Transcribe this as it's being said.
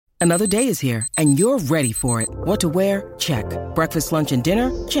Another day is here, and you're ready for it. What to wear? Check. Breakfast, lunch, and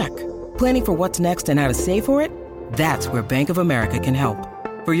dinner? Check. Planning for what's next and how to save for it? That's where Bank of America can help.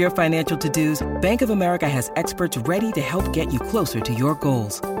 For your financial to-dos, Bank of America has experts ready to help get you closer to your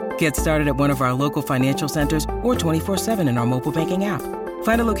goals. Get started at one of our local financial centers or 24/7 in our mobile banking app.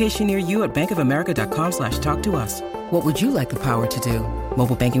 Find a location near you at bankofamerica.com/talktous. What would you like the power to do?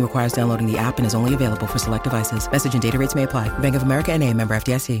 Mobile banking requires downloading the app and is only available for select devices. Message and data rates may apply. Bank of America N.A., member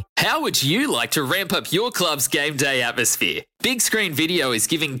FDIC. How would you like to ramp up your club's game day atmosphere? Big Screen Video is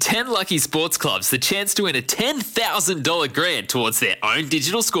giving 10 lucky sports clubs the chance to win a $10,000 grant towards their own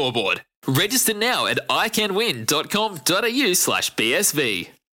digital scoreboard. Register now at iCanWin.com.au/BSV.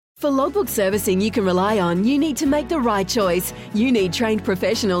 For logbook servicing you can rely on, you need to make the right choice. You need trained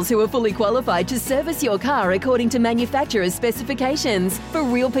professionals who are fully qualified to service your car according to manufacturer's specifications. For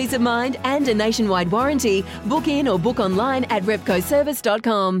real peace of mind and a nationwide warranty, book in or book online at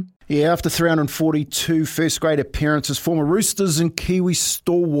repcoservice.com. Yeah, after 342 first-grade appearances, former Roosters and Kiwi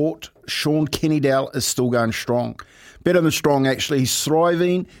stalwart Sean Kennedale is still going strong. Better than strong, actually. He's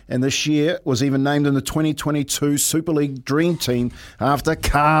thriving, and this year was even named in the 2022 Super League Dream Team after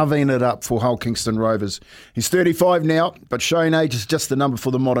carving it up for Hull Kingston Rovers. He's 35 now, but showing age is just a number for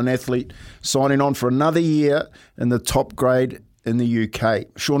the modern athlete, signing on for another year in the top grade in the UK.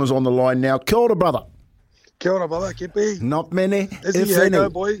 Sean is on the line now. Kia ora, brother. Kia ora, brother. Kippy. Not many, if any. Go,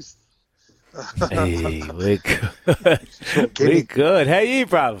 boys. Hey, we're good. We're good. How are you,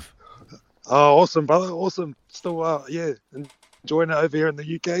 bruv? Oh, awesome, brother. Awesome. Still, enjoying it over here in the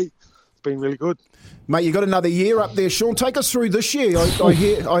UK. It's been really good. Mate, you got another year up there. Sean, take us through this year. I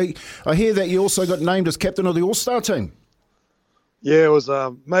hear that you also got named as captain of the All-Star team. Yeah, it was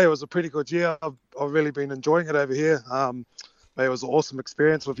a pretty good year. I've really been enjoying it over here. Mate, it was an awesome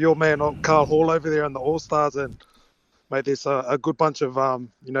experience with your man, Carl Hall, over there in the All-Stars. And, mate, there's a good bunch of,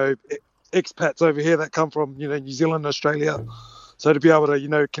 expats over here that come from, New Zealand, Australia. So to be able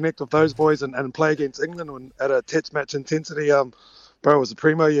to, connect with those boys and play against England at a test match intensity, bro, it was a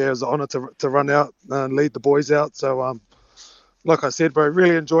primo. Yeah, it was an honour to run out and lead the boys out. So, like I said, bro,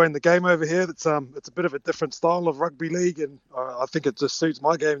 really enjoying the game over here. It's a bit of a different style of rugby league, and I think it just suits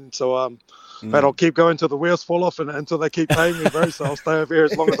my game. So, mate, I'll keep going till the wheels fall off and until they keep paying me, bro. So I'll stay over here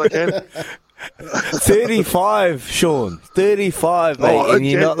as long as I can. 35, Sean. 35, mate, and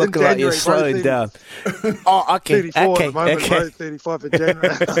you're not looking like you're slowing down. Oh, okay. 34 at the moment, bro. 35 in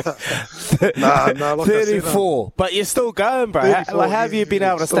January. Like 34. Said, but you're still going, bro. How have you been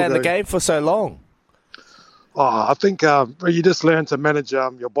able to stay in the game for so long? Oh, I think you just learn to manage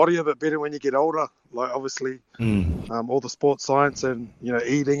your body a bit better when you get older. Like, obviously, all the sports science and,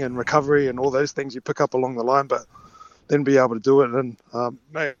 eating and recovery and all those things you pick up along the line, but then be able to do it and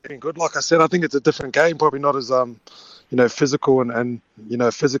being good. Like I said, I think it's a different game, probably not as physical and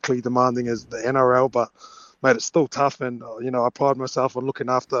physically demanding as the NRL, but mate, it's still tough. And I pride myself on looking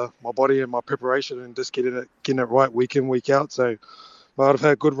after my body and my preparation and just getting it right week in, week out. So I've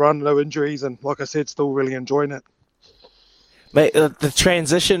had a good run, no injuries, and like I said, still really enjoying it. Mate, the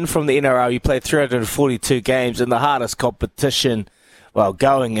transition from the NRL, you played 342 games in the hardest competition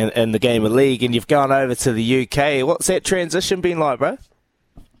going in the game of league, and you've gone over to the UK. What's that transition been like, bro?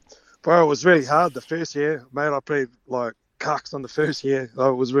 Bro, it was really hard the first year. Mate, I played like cucks on the first year. It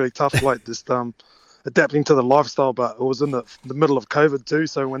was really tough, like just adapting to the lifestyle, but it was in the middle of COVID too.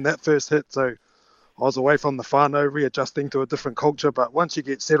 So when that first hit, so I was away from the whānau, readjusting to a different culture. But once you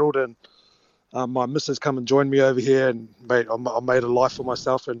get settled and my missus come and joined me over here, and mate, I made a life for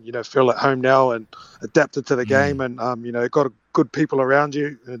myself and, feel at home now and adapted to the game and, got good people around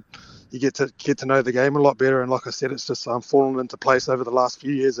you and you get to know the game a lot better. And like I said, it's just fallen into place over the last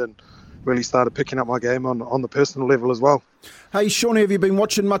few years and really started picking up my game on the personal level as well. Hey, Sean, have you been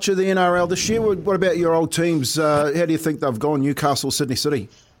watching much of the NRL this year? What about your old teams? How do you think they've gone, Newcastle, Sydney City?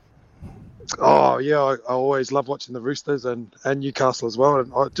 Oh, yeah, I always love watching the Roosters and Newcastle as well.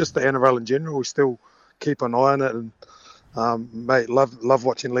 And just the NRL in general, we still keep an eye on it. And, mate, love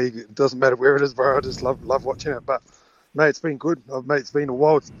watching league. It doesn't matter where it is, bro. I just love watching it. But, mate, it's been good. Mate, it's been a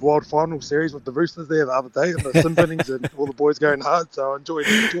wild final series with the Roosters there the other day and the sim innings and all the boys going hard. So I enjoyed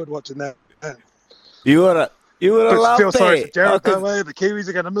watching that. You would have loved feel that. sorry for Jared, though, mate. The Kiwis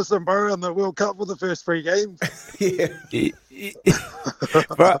are going to miss him, bro, in the World Cup for the first 3 games. Yeah.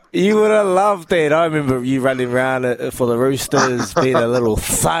 Bro, you would have loved that. I remember you running around for the Roosters, being a little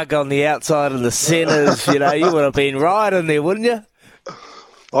thug on the outside of the centres. You would have been right in there, wouldn't you?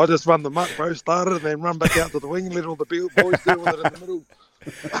 I just run the muck, bro, started and then run back out to the wing and let all the boys deal with it in the middle.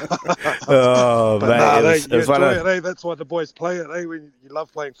 Oh, man. You enjoy it, eh? That's why the boys play it, eh? When you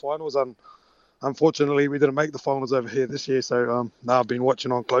love playing finals. unfortunately, we didn't make the finals over here this year. So now I've been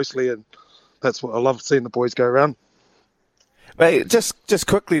watching on closely, and that's what I love seeing the boys go around. Mate, just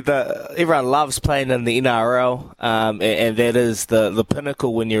quickly, everyone loves playing in the NRL, and that is the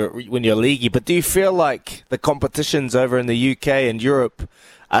pinnacle when you're leaguey. But do you feel like the competitions over in the UK and Europe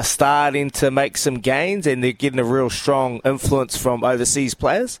are starting to make some gains, and they're getting a real strong influence from overseas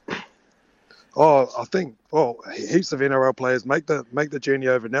players? Oh, I think heaps of NRL players make the journey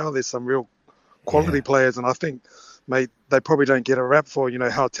over now. There's some real quality players, and I think, mate, they probably don't get a rap for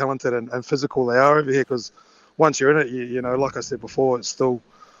how talented and physical they are over here, because once you're in it, you know, like I said before, it's still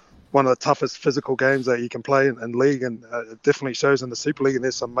one of the toughest physical games that you can play in league, and it definitely shows in the Super League. And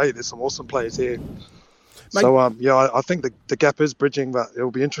there's some awesome players here. Mate. So I think the gap is bridging, but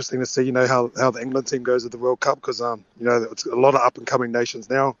it'll be interesting to see how the England team goes at the World Cup, because it's a lot of up and coming nations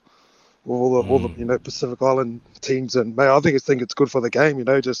now, all the Pacific Island teams, and mate, I think it's good for the game.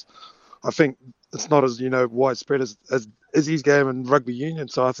 I think it's not as widespread as Izzy's game and rugby union.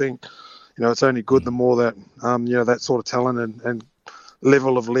 So I think it's only good the more that that sort of talent and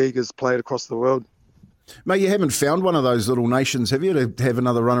level of league is played across the world. Mate, you haven't found one of those little nations, have you, to have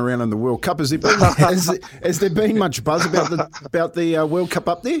another run around in the World Cup? Has there been much buzz about the World Cup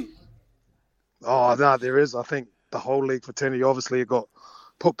up there? Oh no, there is. I think the whole league fraternity obviously got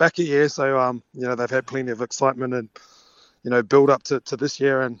put back a year, so they've had plenty of excitement and build up to this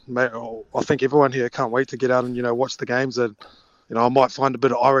year, and mate, I think everyone here can't wait to get out and watch the games, and I might find a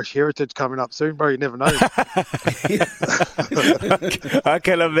bit of Irish heritage coming up soon, bro. You never know. I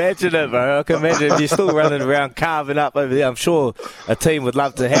can imagine it, bro. I can imagine if you're still running around carving up over there. I'm sure a team would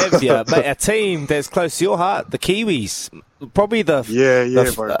love to have you. Mate, a team that's close to your heart, the Kiwis. Probably the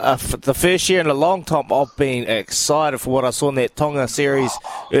first year in a long time I've been excited for what I saw in that Tonga series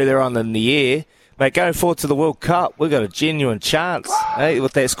earlier on in the year. Mate, going forward to the World Cup, we've got a genuine chance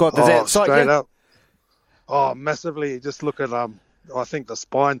with that squad. Does that excite straight you? Up. Oh, massively. Just look at, I think the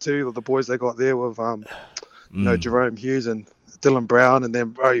spine too, of the boys they got there with, Jerome Hughes and Dylan Brown. And then,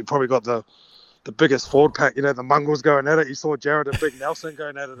 bro, you probably got the biggest forward pack, the Mongols going at it. You saw Jared and Big Nelson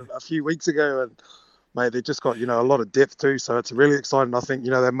going at it a few weeks ago. And, mate, they just got, a lot of depth too. So it's really exciting. I think,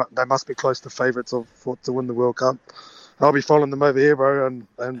 they must be close to favourites to win the World Cup. I'll be following them over here, bro.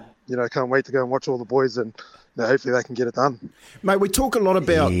 And can't wait to go and watch all the boys, and hopefully they can get it done. Mate, we talk a lot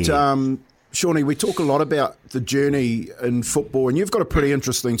about... Shawnee, we talk a lot about the journey in football, and you've got a pretty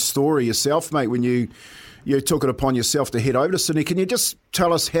interesting story yourself, mate, when you took it upon yourself to head over to Sydney. Can you just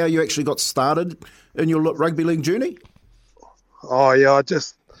tell us how you actually got started in your rugby league journey? Oh, yeah, I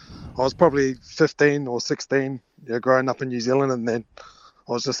was probably 15 or 16, growing up in New Zealand, and then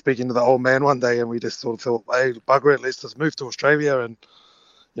I was just speaking to the old man one day, and we just sort of thought, hey, bugger it, let's just move to Australia. And,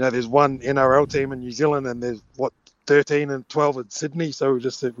 there's one NRL team in New Zealand, and there's, 13 and 12 in Sydney, so we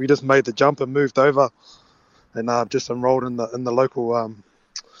just made the jump and moved over, and just enrolled in the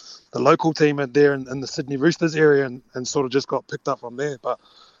local team there in the Sydney Roosters area, and sort of just got picked up from there. But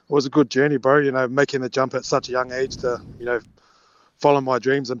it was a good journey, bro. Making the jump at such a young age to follow my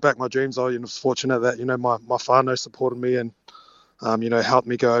dreams and back my dreams. I was fortunate that my whānau supported me and helped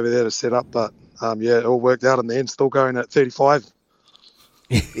me go over there to set up. But it all worked out in the end. Still going at 35.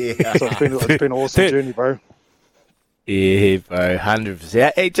 Yeah, so it's been an awesome journey, bro. Yeah, bro,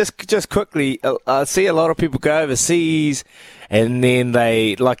 100%. Hey, just quickly, I see a lot of people go overseas, and then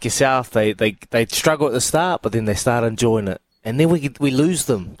they, like yourself, they struggle at the start, but then they start enjoying it, and then we lose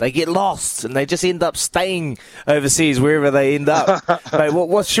them. They get lost, and they just end up staying overseas wherever they end up. Mate,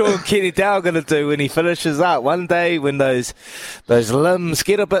 what's Sean Kenny-Dowell going to do when he finishes up one day when those limbs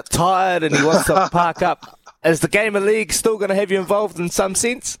get a bit tired and he wants to park up? Is the game of league still going to have you involved in some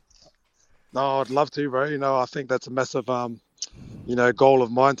sense? No, I'd love to, bro. I think that's a massive, goal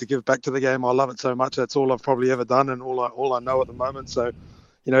of mine to give back to the game. I love it so much. That's all I've probably ever done and all I know at the moment. So,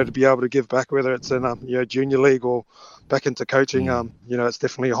 to be able to give back, whether it's in, junior league or back into coaching, it's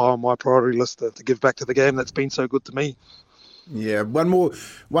definitely high on my priority list to give back to the game that's been so good to me. Yeah, one more.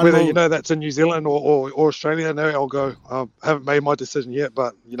 Whether, that's in New Zealand or Australia, no, I'll go. I haven't made my decision yet,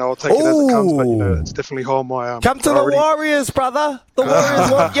 but, I'll take it as it comes. But, it's definitely high on my Come to priority. the Warriors, brother. The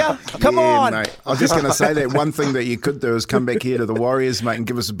Warriors want you. Come on. Mate. I was just going to say that one thing that you could do is come back here to the Warriors, mate, and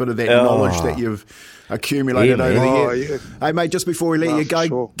give us a bit of that knowledge that you've accumulated over the year. Yeah. Hey, mate, just before we let you go,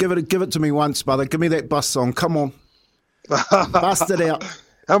 sure. give it to me once, brother. Give me that bus song. Come on. Bust it out.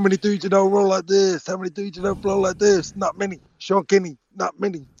 How many dudes roll like this? How many dudes blow like this? Not many. Sean Kenny. Not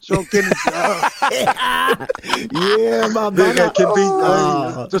many. Sean Kenny. Yeah, my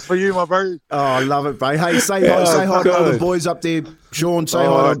brother. Just for you, my bro. Oh, I love it, bro. Hey, say hi to all the boys up there. Sean, say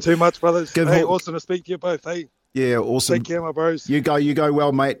hi. Too much, brothers. Awesome to speak to you both. Hey. Yeah, awesome. Take care, my bros. You go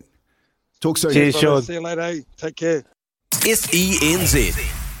well, mate. Talk soon. Cheers, Sean. See you later. Eh? Take care.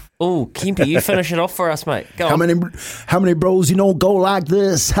 SENZ. Oh, Kempy, you finish it off for us, mate. Go How on. many bros you know go like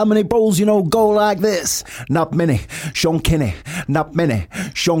this? How many bros you know go like this? Not many. Sean Kenny. Not many.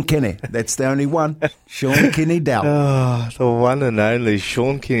 Sean Kenny. That's the only one. Sean Kenny Dowell. Oh, the one and only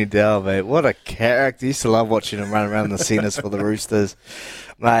Sean Kenny Dowell, mate. What a character. I used to love watching him run around the centres for the Roosters.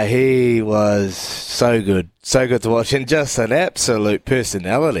 Mate, he was so good. So good to watch. And just an absolute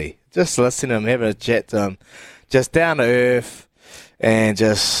personality. Just listening to him, having a chat to him. Just down to earth. And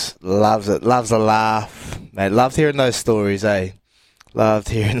just loves it. Loves a laugh. Mate, loved hearing those stories, eh? Loved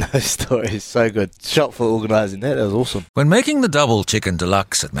hearing those stories. So good. Shot for organising that. That was awesome. When making the double chicken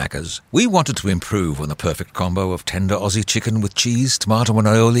deluxe at Macca's, we wanted to improve on the perfect combo of tender Aussie chicken with cheese, tomato and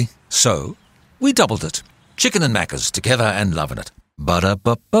aioli. So, we doubled it. Chicken and Macca's, together and loving it.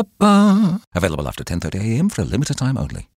 Ba-da-ba-ba-ba. Available after 10:30 a.m. for a limited time only.